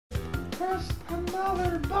press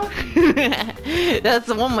another button. That's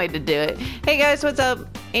the one way to do it. Hey guys, what's up?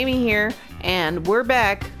 Amy here, and we're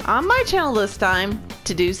back on my channel this time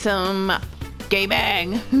to do some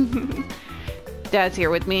gaming. Dad's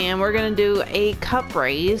here with me, and we're gonna do a cup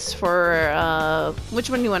race for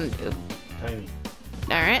which one do you want to do? Tiny.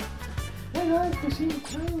 All right. I like to see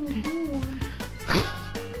tiny one.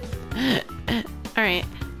 All right.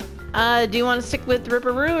 Do you want to stick with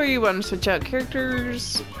Ripperoo, or you want to switch out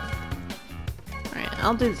characters? All right,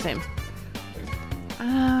 I'll do the same.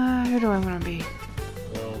 Who do I want to be?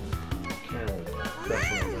 Well, Karen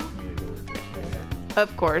definitely wants me to go with the cat.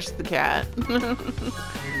 Of course, the cat.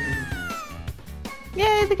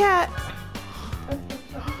 Yay, the cat!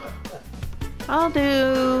 I'll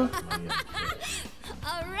do.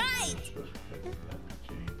 All right.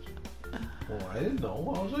 Oh, I didn't know.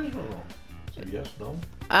 What was I supposed to know? So yes, no.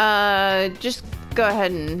 Just go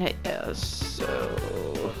ahead and hit so.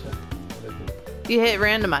 What's that? What did I do? You hit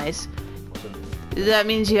randomize. What's that? That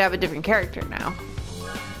means you have a different character now.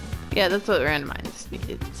 Yeah, that's what randomize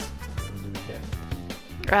means. Do the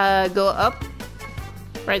cat. Go up.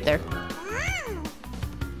 Right there.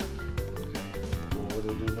 What do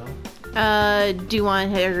I do now? Do you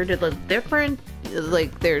want her to look different?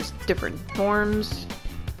 Like, there's different forms.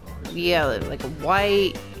 Yeah, like a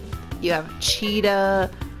white. You have a cheetah.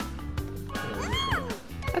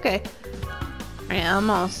 Okay. Alright, I'm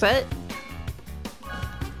all set.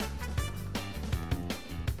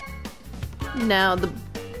 Now, the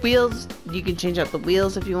wheels, you can change out the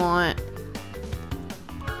wheels if you want.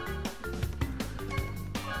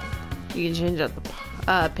 You can change out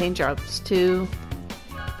the paint jobs too.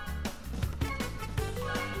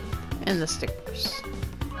 And the stickers.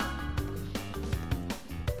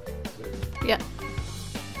 Yeah.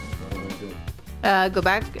 What do I do? Go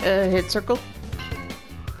back, hit circle.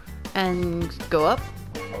 And go up.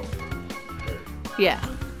 Oh, there. Yeah.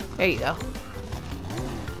 There you go.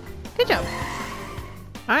 Good job.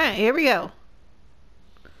 Alright, here we go.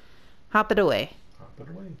 Hop it away. Hop it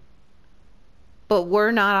away. But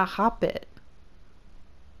we're not a hobbit.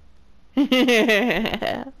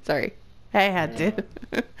 Sorry. I had to.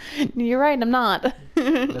 You're right, I'm not.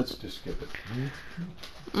 Let's just skip it.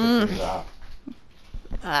 Skip it off.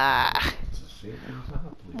 Ah, It's the same thing as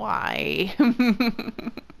not, please. why?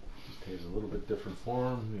 Just takes a little bit different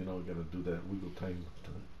form, you know, gotta do that wiggle time.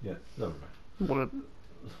 Yeah, never mind.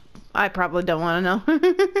 I probably don't want to know.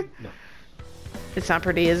 No. It's not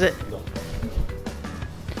pretty, is it? No.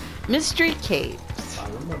 Mystery Caves. I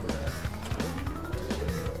remember that.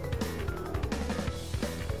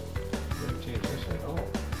 Didn't change this at all.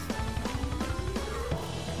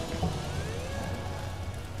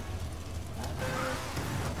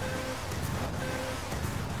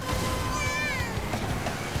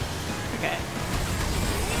 Okay.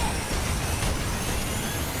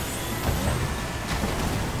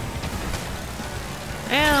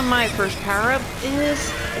 And my first power-up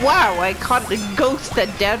is... Wow, I caught the ghost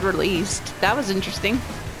that Dad released. That was interesting.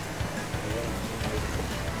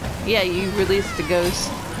 Yeah, you released the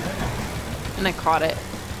ghost. And I caught it.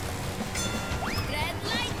 Tread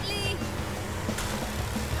lightly.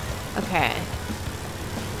 Okay.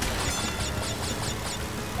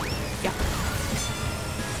 Yeah.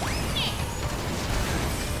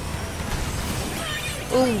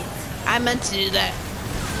 Ooh, I meant to do that.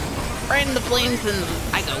 Right in the flames and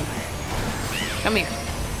I go. Come here.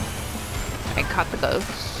 I caught the ghost.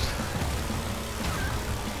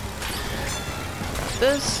 Got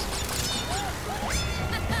this.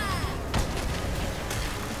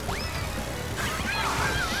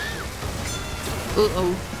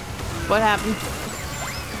 Uh-oh. What happened?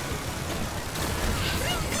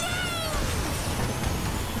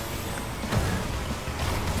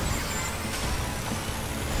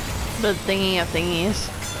 The thingy of thingies.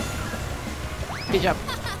 Good job.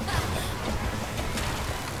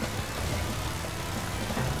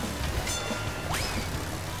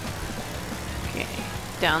 Okay.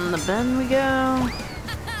 Down the bend we go.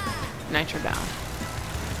 Nitro down.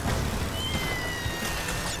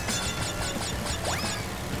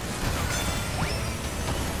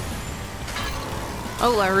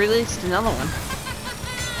 Oh, I released another one.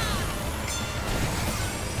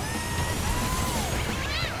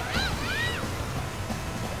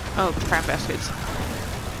 Oh, crap baskets.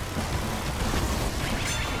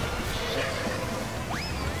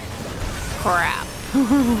 Crap.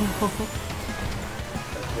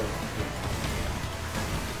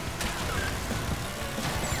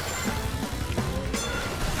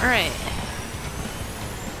 Alright.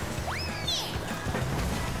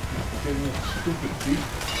 Stupid feet.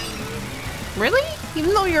 Really?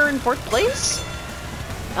 Even though you're in fourth place?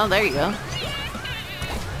 Oh, there you go.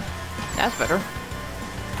 That's better.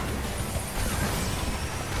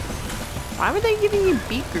 Why were they giving you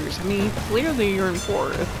beakers? I mean, clearly you're in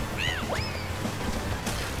fourth.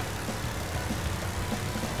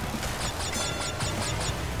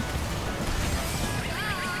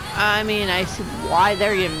 I mean, I see why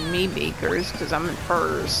they're giving me beakers, because I'm in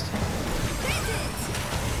first.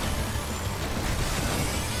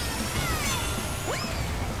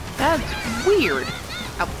 That's weird.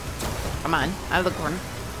 Oh, come on, out of the corner.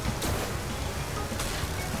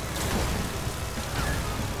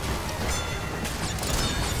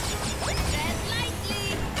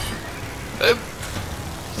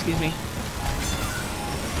 Excuse me.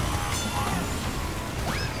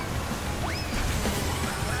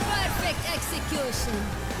 Perfect execution.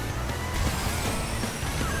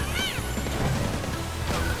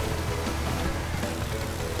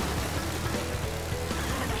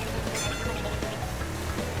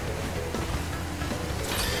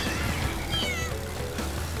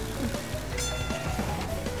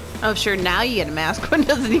 Oh, sure, now you get a mask when it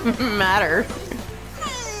doesn't even matter.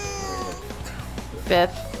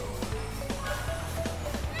 Fifth.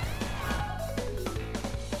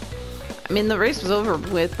 I mean, the race was over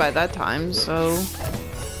with by that time, so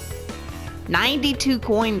 92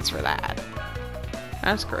 coins for that.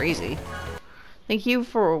 That's crazy. Thank you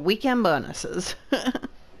for weekend bonuses.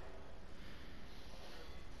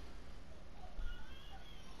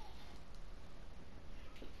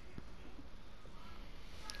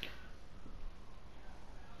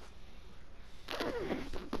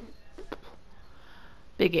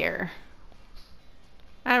 Big air.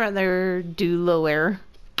 I'd rather do low air.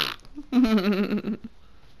 Come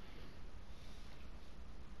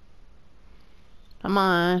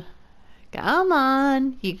on. Come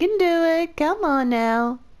on. You can do it. Come on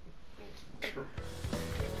now.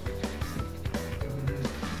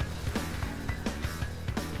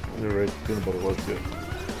 You're right. Peanut butter was good.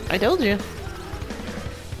 I told you.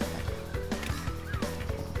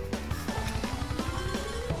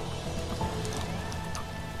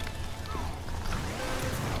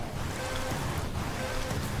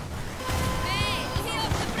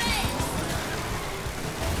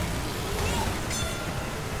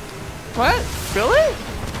 What? Really?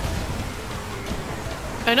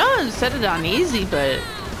 I know I set it on easy, but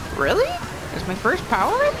really? That's my first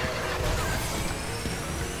power up?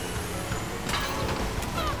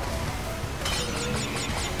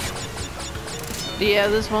 Yeah,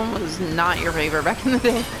 this one was not your favorite back in the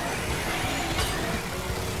day.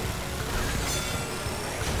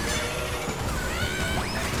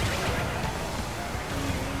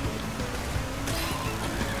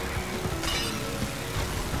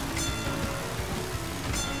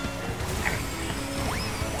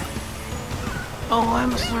 Oh, I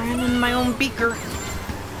almost ran into my own beaker.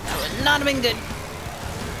 That would not have been good.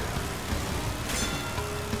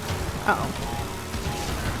 Uh-oh.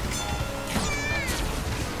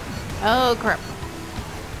 Oh, crap.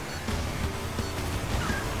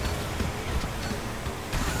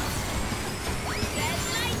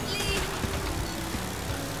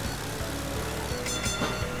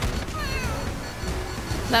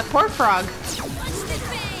 That poor frog.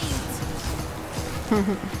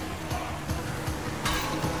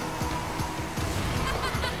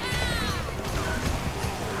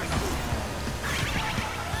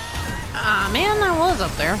 Ah, man, I was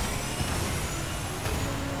up there.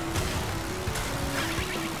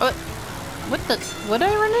 What the? What did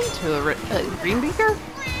I run into? A green beaker?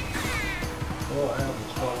 Oh, I have a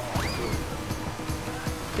spot.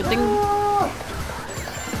 Good thing.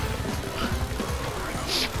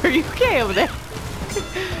 Are you okay over there?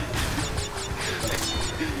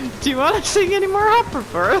 Do you want to sing any more opera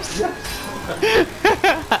for us?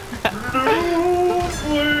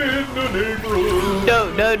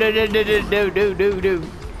 No, no, no, no, no, no, no, no, no, no.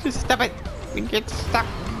 Just stop it. We get stuck.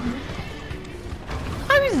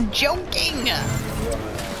 I was joking.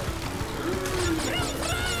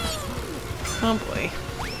 Oh boy.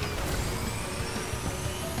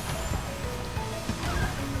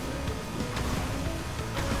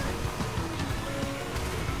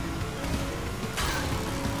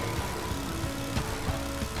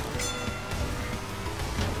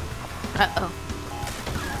 Uh-oh.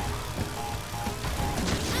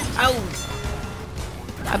 Ow!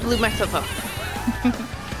 I blew myself up.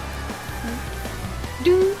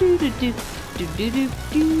 Do do do do do do do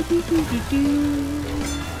do do do do do.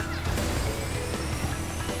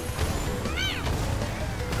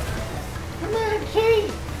 Come on,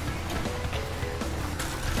 Kate.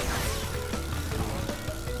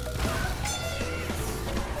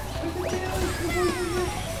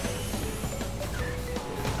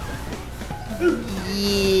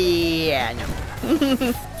 Yeah, no. I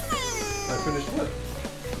finished what?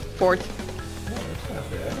 4th. Oh, that's not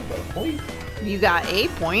bad. About a point. You got a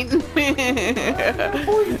point.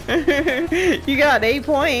 You got a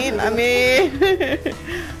point. I mean.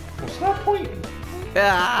 Well, stop pointing.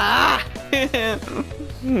 Ah.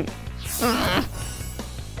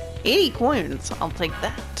 80 coins. I'll take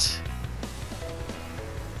that.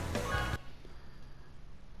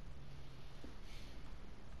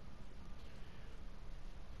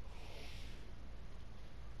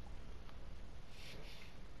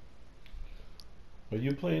 Are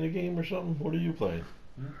you playing a game or something? What are you playing?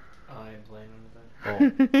 I'm playing on Oh,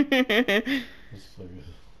 it's like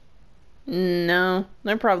No,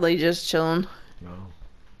 they're probably just chilling. no.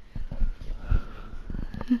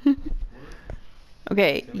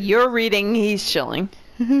 Okay, you're reading, he's chilling.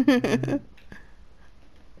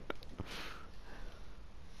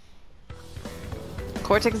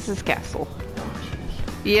 Cortex's castle. Oh,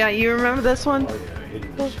 jeez. Yeah, you remember this one? Oh, yeah, I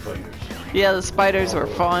hated the spiders. Yeah, the spiders were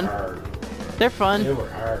They fun. hard. They're They fun. were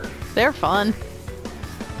hard. They're fun.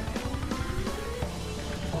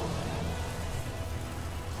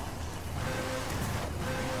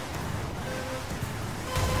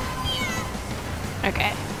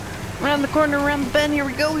 Okay. Around the corner, around the bend, here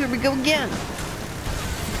we go again.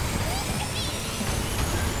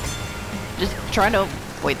 Just try to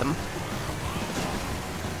avoid them.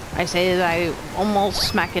 I say that I almost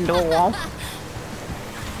smack into a wall.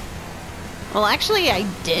 Well, actually I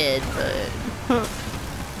did, but...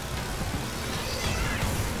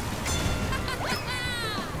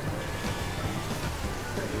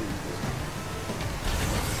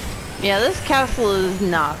 Yeah, this castle is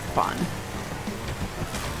not fun.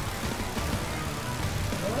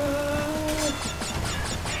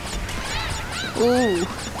 Ooh.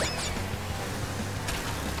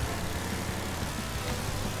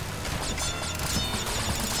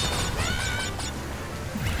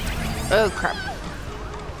 Oh crap.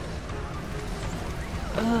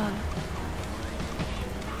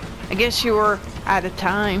 I guess you were out of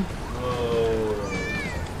time. Oh.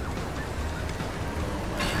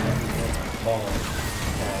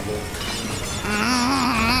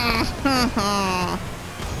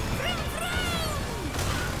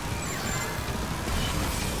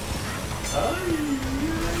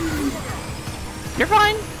 You're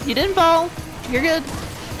fine. You didn't fall. You're good.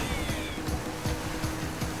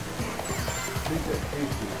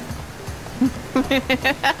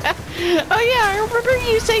 Oh yeah, I remember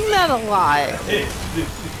you saying that a lot.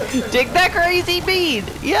 Dig that crazy bead.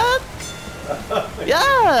 Yep.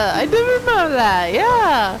 Yeah, I do remember that.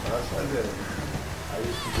 Yeah. Yes, I did. I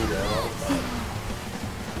used to do that all the time.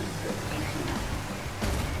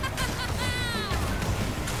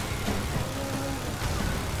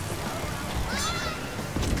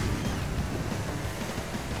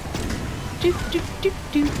 Do, do, do,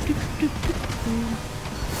 do, do, do, do.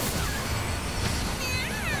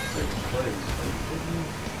 Sixth place.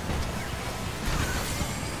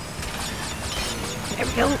 There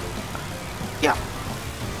we go. Yeah.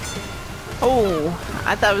 Oh,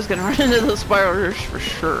 I thought I was gonna run into those spiders for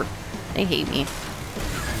sure. They hate me.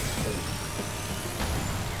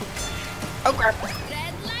 Oh crap.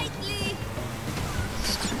 Tread lightly.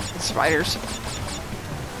 Spiders.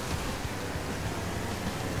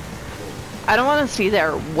 I don't want to see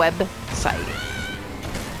their website.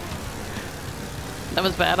 That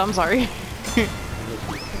was bad, I'm sorry.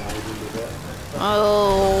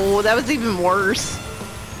 Oh, that was even worse.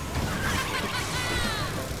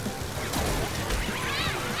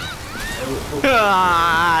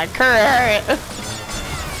 Ah, Kurt.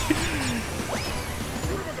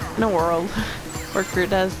 In a world where Kurt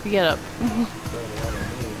has to get up.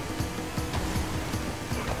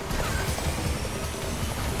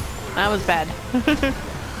 That was bad.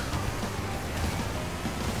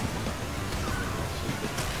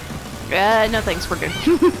 No thanks, we're good.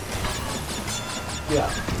 Yeah.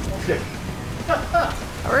 Okay.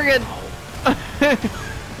 We're good.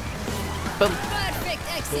 Boom. Perfect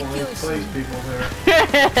Still in eighth execution. place, people there.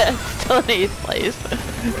 Still in 8th place.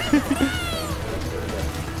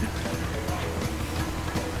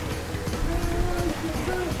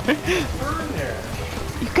 Turn there.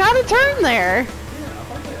 You gotta turn there. Yeah, how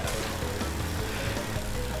about that?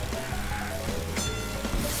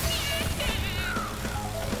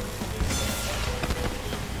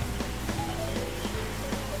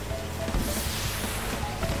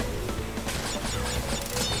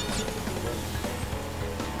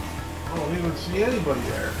 I don't even see anybody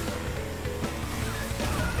there.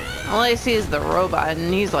 All I see is the robot,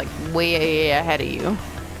 and he's like way ahead of you.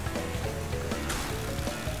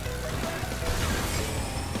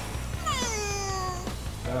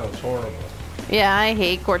 it's horrible. Yeah, I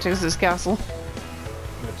hate Cortex's castle.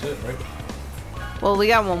 That's it, right? Well, we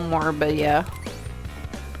got one more, but yeah.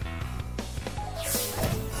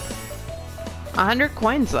 100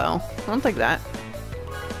 coins, though. I don't take that.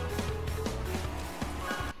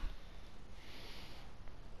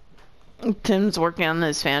 Tim's working on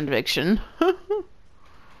this fan fiction. You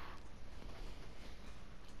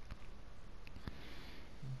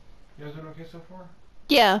guys doing okay so far?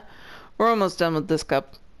 Yeah, we're almost done with this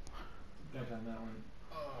cup. Gotcha on that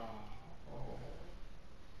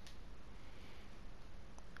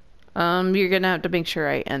one. You're gonna have to make sure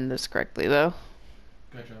I end this correctly, though.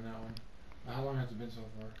 Gotcha on that one. How long has it been so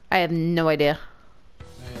far? I have no idea.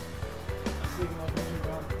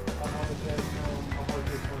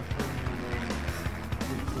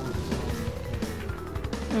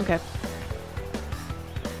 Okay.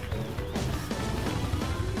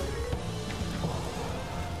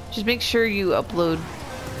 Just make sure you upload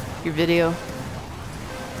your video.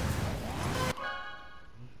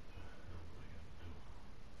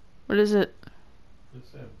 What is it?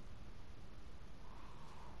 That's it.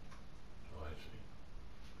 Oh, I see.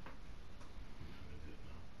 That's what I did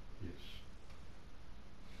now. Yes.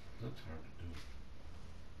 That's hard to do.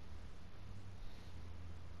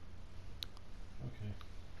 Okay.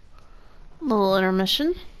 Little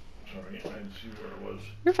intermission. Sorry, I didn't see where it was.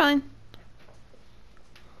 You're fine.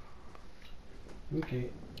 Okay.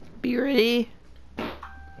 Be ready.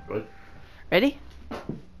 What? Ready?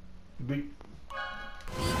 Be.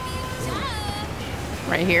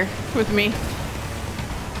 Right here with me.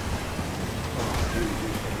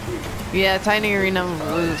 Yeah, Tiny Arena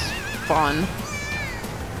was fun.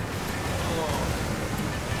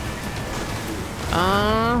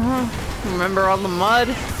 Remember all the mud?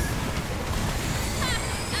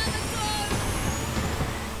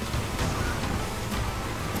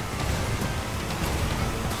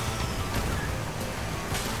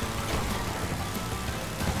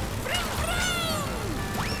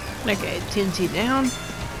 Okay, TNT down.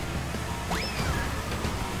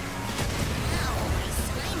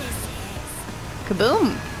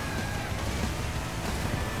 Kaboom!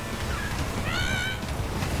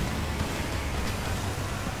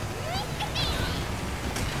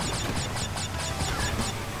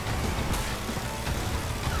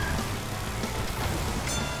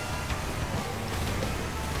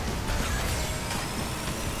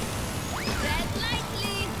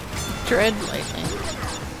 Tread lightly.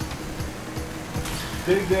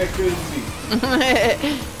 Dig that crispy.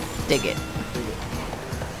 Dig it.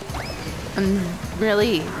 I'm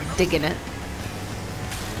really digging it.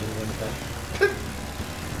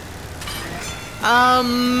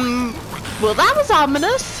 Well, that was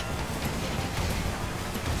ominous.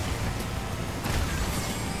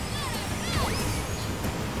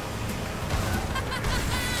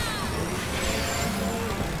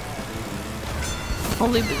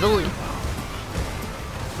 Holy Billy.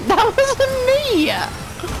 That wasn't me!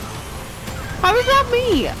 How was that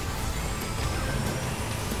me?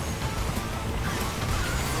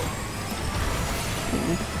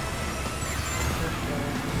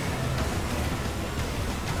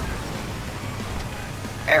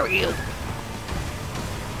 There we go.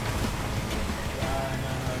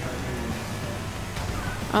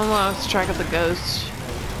 I lost track of the ghost.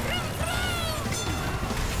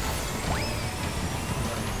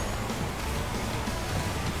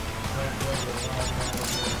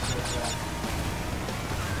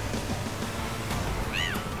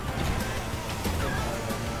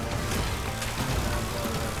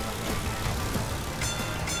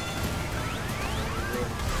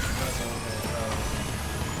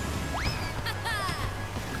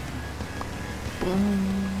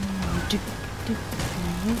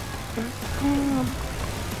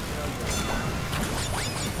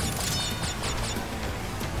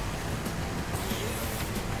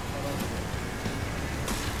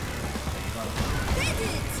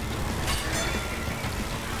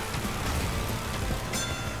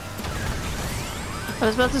 I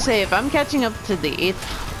was about to say, if I'm catching up to the 8th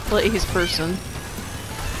place person,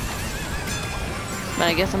 but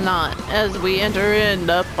I guess I'm not, as we enter in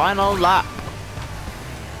the final lap.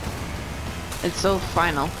 It's so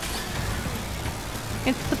final.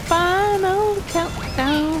 It's the final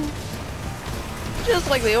countdown. Just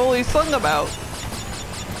like they always sung about.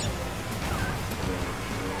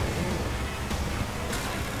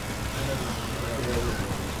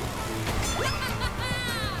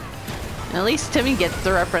 At least Timmy gets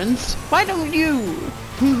the reference. Why don't you?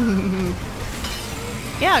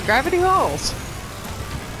 Yeah, Gravity Falls.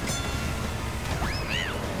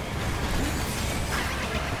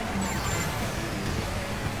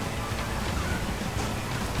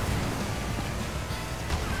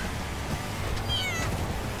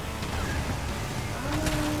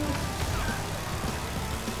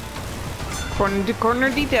 Corner to corner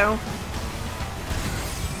detail.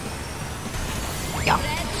 Yeah.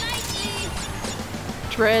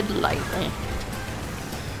 Tread lightly. Tread lightly.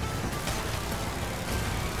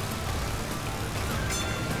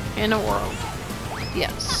 In a world.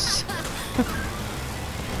 Yes.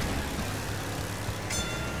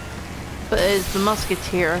 But as the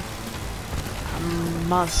musketeer, I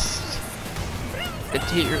must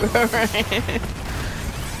get you. Alright.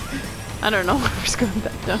 I don't know where it's going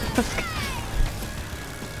back down.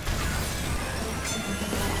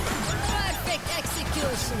 Perfect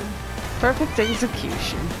execution. Perfect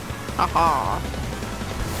execution. Haha.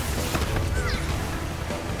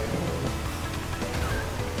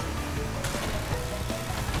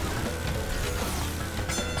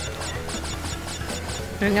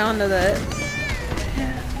 Hang on to that.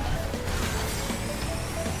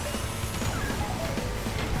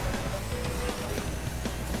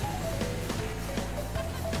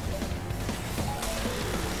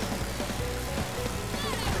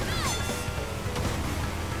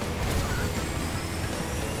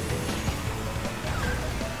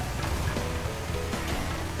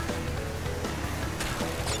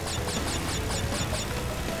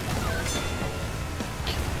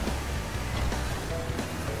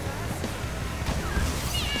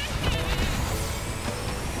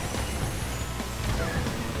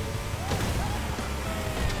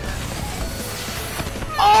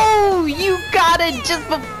 Oh, you got it just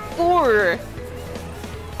before.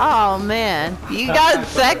 Oh man, you got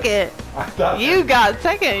second. I thought You got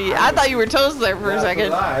second. I thought you were toast there for a That's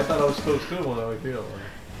second. lie. I thought I was supposed to when I was here.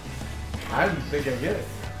 I didn't think I'd get it.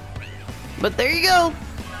 But there you go.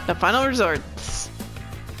 The final results.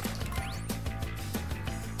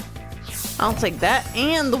 I'll take that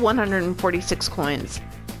and the 146 coins.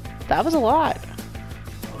 That was a lot.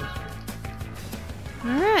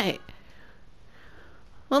 Alright.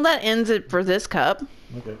 Well, that ends it for this cup.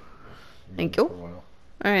 Okay. Thank you. For a while.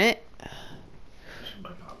 Alright.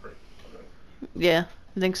 Might not break. Okay. Yeah,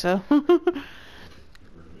 I think so. Get rid of it.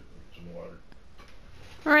 Some water.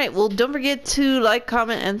 Alright, well, don't forget to like,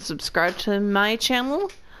 comment, and subscribe to my channel.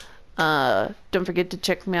 Don't forget to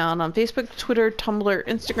check me out on Facebook, Twitter, Tumblr,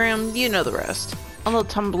 Instagram, you know the rest. Although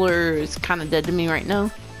Tumblr is kind of dead to me right now.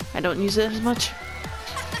 I don't use it as much.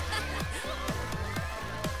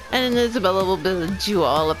 And Isabella will bid you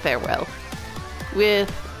all a farewell. With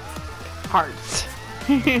hearts.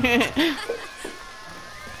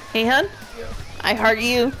 Hey, hun? I heart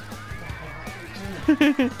you.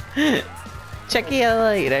 Check you out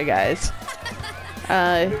later, guys.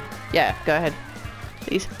 Yeah, go ahead.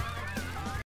 Peace.